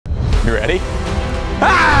You ready?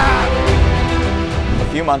 Ah!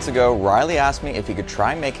 A few months ago, Riley asked me if he could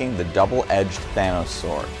try making the double-edged Thanos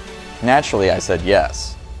sword. Naturally, I said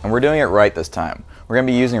yes. And we're doing it right this time. We're going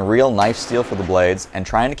to be using real knife steel for the blades and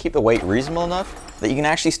trying to keep the weight reasonable enough that you can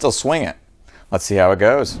actually still swing it. Let's see how it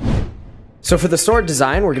goes. So for the sword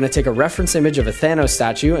design, we're going to take a reference image of a Thanos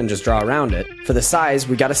statue and just draw around it. For the size,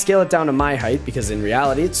 we got to scale it down to my height because in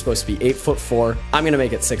reality it's supposed to be 8'4". I'm going to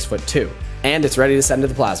make it 6'2". And it's ready to send to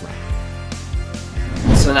the plasma.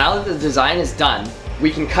 So now that the design is done,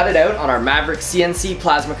 we can cut it out on our Maverick CNC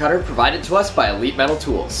plasma cutter provided to us by Elite Metal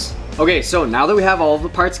Tools. Okay, so now that we have all of the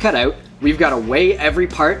parts cut out, we've got to weigh every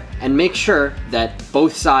part and make sure that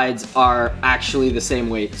both sides are actually the same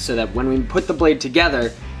weight so that when we put the blade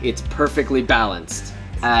together, it's perfectly balanced.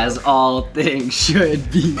 As all things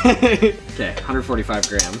should be. Okay, 145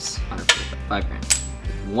 grams, 145 grams,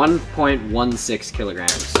 1.16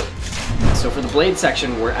 kilograms. So for the blade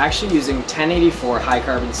section, we're actually using 1084 high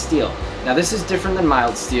carbon steel. Now this is different than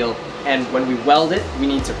mild steel, and when we weld it, we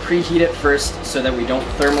need to preheat it first so that we don't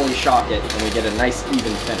thermally shock it and we get a nice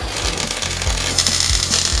even finish.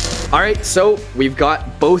 All right, so we've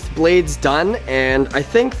got both blades done, and I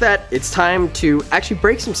think that it's time to actually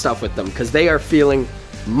break some stuff with them because they are feeling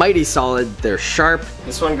mighty solid. They're sharp.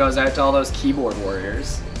 This one goes out to all those keyboard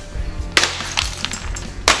warriors.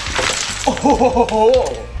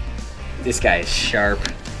 Oh, this guy is sharp.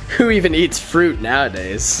 Who even eats fruit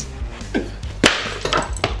nowadays?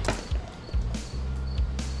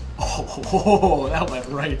 Oh, that went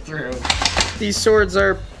right through. These swords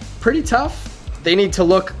are pretty tough. They need to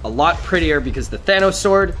look a lot prettier because the Thanos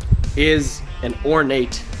sword is an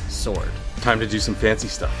ornate sword. Time to do some fancy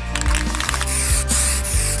stuff.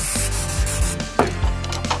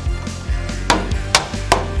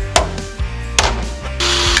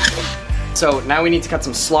 So now we need to cut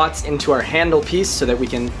some slots into our handle piece so that we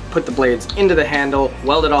can put the blades into the handle,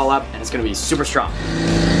 weld it all up, and it's gonna be super strong.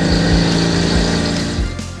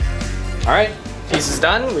 All right, piece is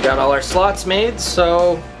done. We got all our slots made,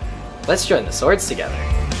 so let's join the swords together.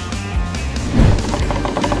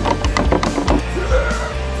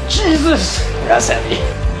 Jesus! That's heavy.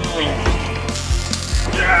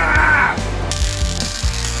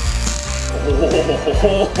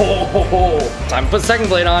 Oh. Time to put the second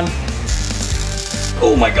blade on.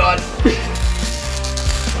 Oh my god.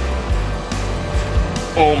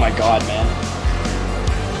 Oh my god, man.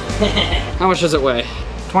 How much does it weigh?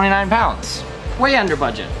 29 pounds. Way under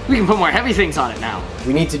budget. We can put more heavy things on it now.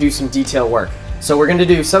 We need to do some detail work. So we're gonna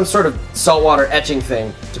do some sort of saltwater etching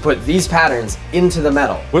thing to put these patterns into the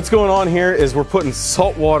metal. What's going on here is we're putting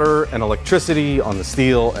salt water and electricity on the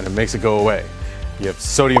steel and it makes it go away. You have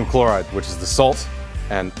sodium chloride, which is the salt,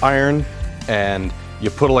 and iron, and you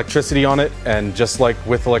put electricity on it, and just like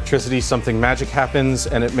with electricity, something magic happens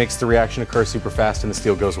and it makes the reaction occur super fast and the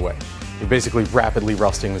steel goes away. You're basically rapidly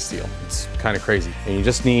rusting the steel. It's kind of crazy. And you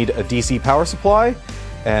just need a DC power supply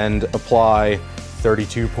and apply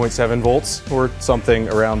 32.7 volts or something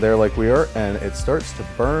around there like we are, and it starts to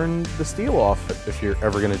burn the steel off. If you're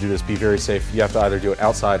ever gonna do this, be very safe. You have to either do it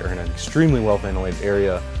outside or in an extremely well ventilated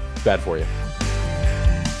area. It's bad for you.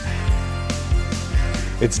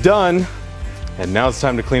 It's done, and now it's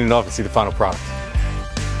time to clean it off and see the final product.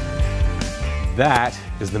 That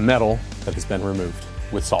is the metal that has been removed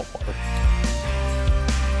with salt water.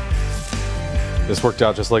 This worked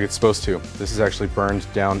out just like it's supposed to. This is actually burned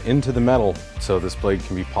down into the metal so this blade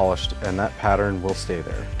can be polished and that pattern will stay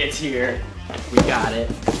there. It's here, we got it.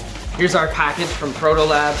 Here's our package from Proto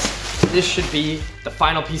Labs. This should be the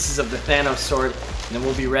final pieces of the Thanos sword, and then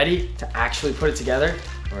we'll be ready to actually put it together.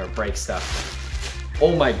 We're gonna break stuff.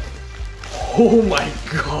 Oh my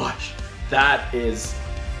gosh. That is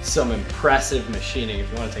some impressive machining if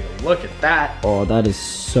you want to take a look at that. Oh, that is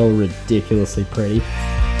so ridiculously pretty.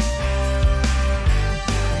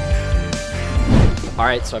 All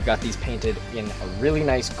right, so I've got these painted in a really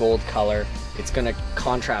nice gold color. It's gonna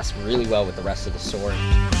contrast really well with the rest of the sword.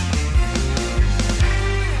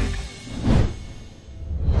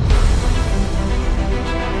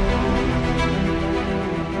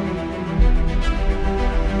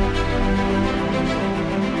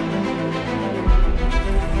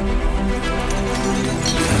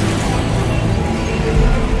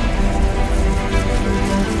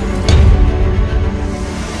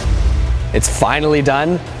 It's finally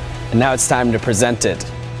done, and now it's time to present it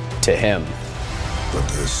to him. But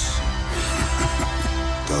this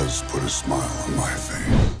does put a smile on my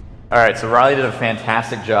face. All right, so Riley did a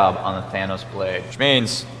fantastic job on the Thanos blade, which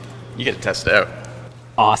means you get to test it out.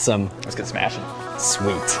 Awesome. Let's get smashing.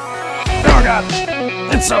 Sweet. Oh God,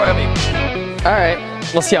 it's so heavy. All right,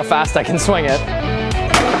 we'll see how fast I can swing it.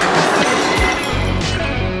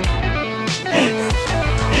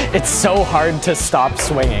 It's so hard to stop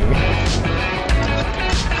swinging.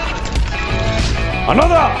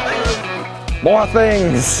 Another! More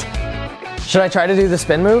things! Should I try to do the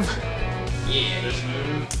spin move? Yeah.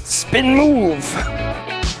 Spin move!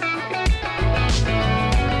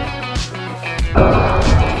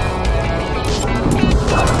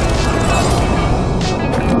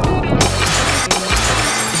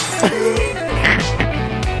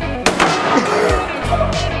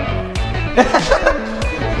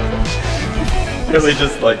 Really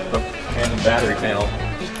just like the random battery panel.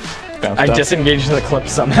 I disengaged the clip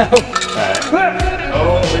somehow.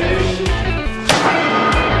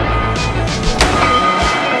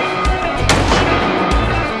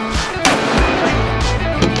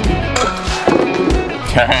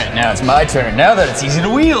 Alright, now it's my turn. Now that it's easy to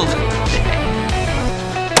wield.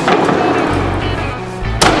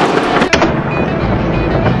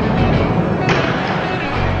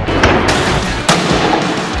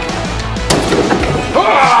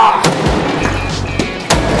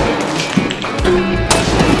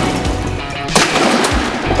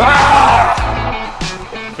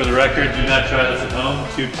 For the record, do not try this at home.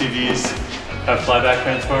 Tube TVs have flyback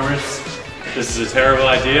transformers. This is a terrible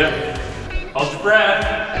idea. Hold your breath.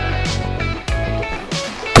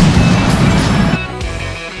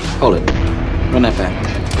 Hold it. Run that back.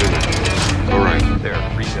 All right,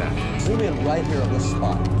 there, reset. Zoom in right here on this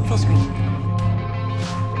spot. Full screen.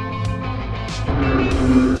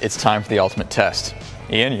 It's time for the ultimate test.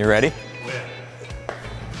 Ian, you ready?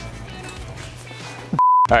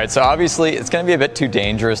 All right, so obviously it's gonna be a bit too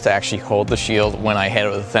dangerous to actually hold the shield when I hit it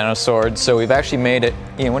with a Thanos sword, so we've actually made it.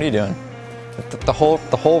 Ian, what are you doing? The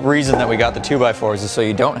whole reason that we got the 2x4s is so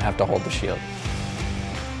you don't have to hold the shield.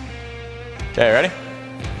 Okay, ready?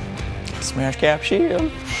 Smash cap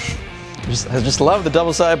shield. I just love the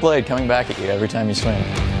double-sided blade coming back at you every time you swing.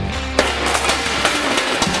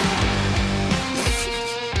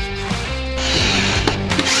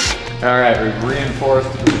 All right, we've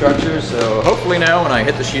reinforced the structure, so hopefully now when I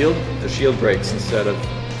hit the shield breaks instead of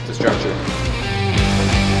the structure.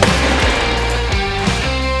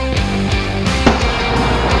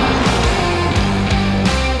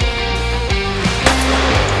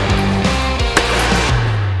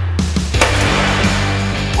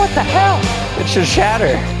 What the hell? It should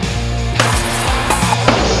shatter.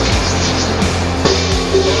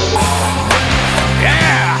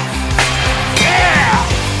 Yeah! Yeah!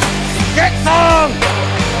 Get some!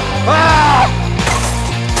 Ah!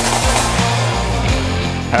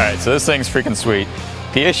 All right, so this thing's freaking sweet.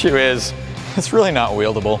 The issue is, it's really not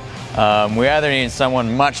wieldable. We either need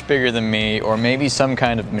someone much bigger than me or maybe some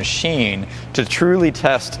kind of machine to truly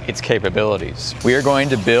test its capabilities. We are going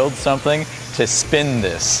to build something to spin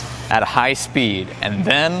this at a high speed, and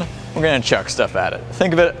then we're gonna chuck stuff at it.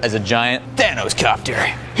 Think of it as a giant Thanos copter.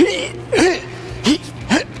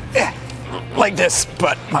 Like this,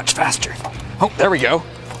 but much faster. Oh, there we go.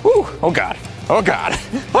 Woo, oh God, oh God.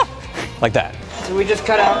 Like that. So we just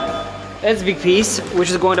cut out this big piece, which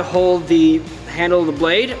is going to hold the handle of the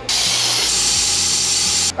blade.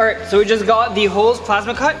 All right, so we just got the holes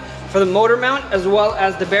plasma cut for the motor mount, as well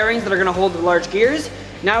as the bearings that are gonna hold the large gears.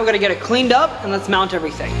 Now we're gonna get it cleaned up and let's mount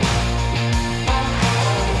everything.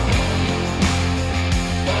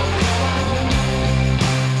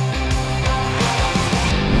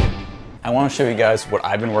 I want to show you guys what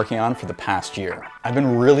I've been working on for the past year. I've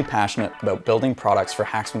been really passionate about building products for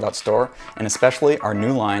Hacksmith.store, and especially our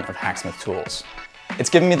new line of Hacksmith tools. It's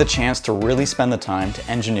given me the chance to really spend the time to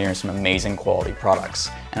engineer some amazing quality products,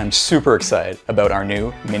 and I'm super excited about our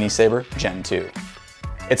new Mini Saber Gen 2.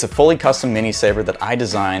 It's a fully custom Mini Saber that I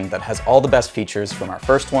designed that has all the best features from our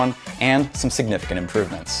first one and some significant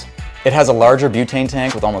improvements. It has a larger butane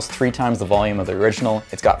tank with almost 3 times the volume of the original.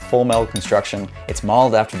 It's got full metal construction. It's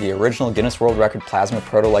modeled after the original Guinness World Record plasma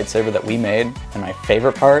proto lightsaber that we made. And my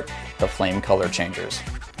favorite part, the flame color changers.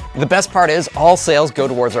 The best part is all sales go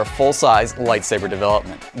towards our full-size lightsaber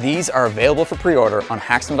development. These are available for pre-order on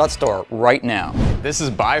Hacksmith.store right now. This is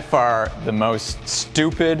by far the most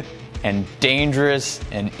stupid and dangerous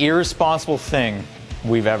and irresponsible thing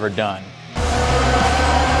we've ever done.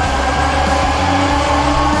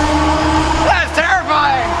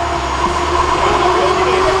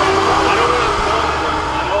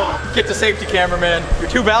 Get to safety, cameraman. You're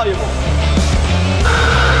too valuable.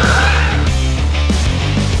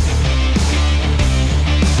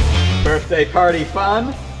 Birthday party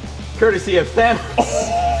fun, courtesy of Thanos.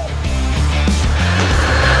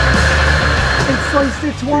 It sliced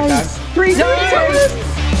it twice. 3 times.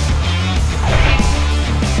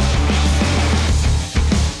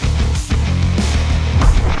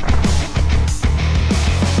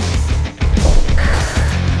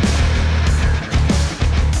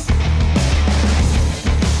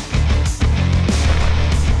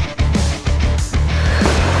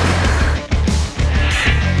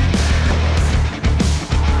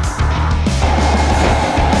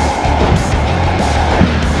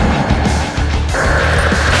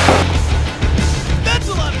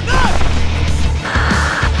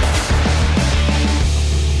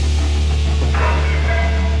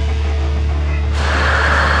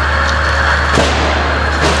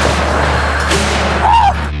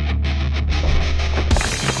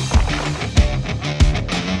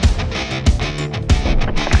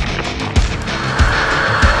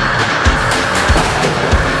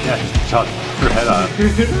 Chop her head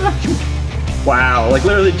off. Wow, like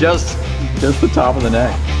literally just the top of the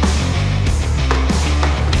neck.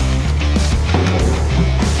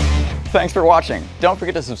 Thanks for watching. Don't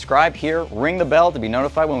forget to subscribe here, ring the bell to be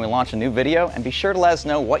notified when we launch a new video, and be sure to let us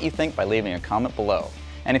know what you think by leaving a comment below.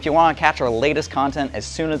 And if you want to catch our latest content as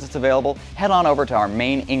soon as it's available, head on over to our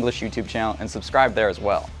main English YouTube channel and subscribe there as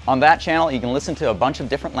well. On that channel, you can listen to a bunch of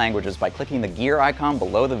different languages by clicking the gear icon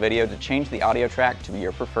below the video to change the audio track to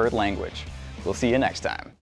your preferred language. We'll see you next time.